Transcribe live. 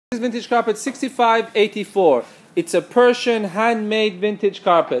This is Vintage Carpet 6584. It's a Persian handmade vintage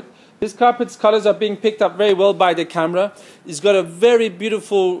carpet. This carpet's colors are being picked up very well by the camera. It's got a very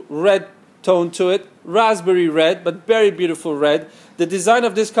beautiful red tone to it, raspberry red, but very beautiful red. The design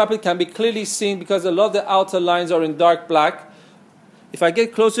of this carpet can be clearly seen because a lot of the outer lines are in dark black. If I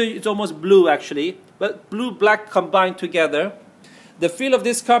get closer, it's almost blue actually, but blue-black combined together. The feel of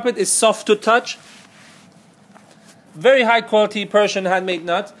this carpet is soft to touch. Very high quality Persian handmade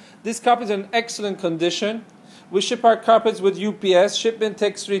nuts. This carpet is in excellent condition. We ship our carpets with UPS. Shipment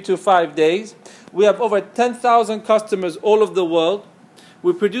takes 3 to 5 days. We have over 10,000 customers all over the world.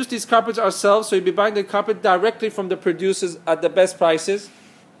 We produce these carpets ourselves, so you'll be buying the carpet directly from the producers at the best prices.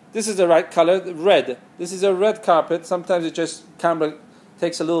 This is the right color, red. This is a red carpet. Sometimes it just camera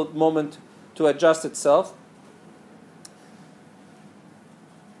takes a little moment to adjust itself.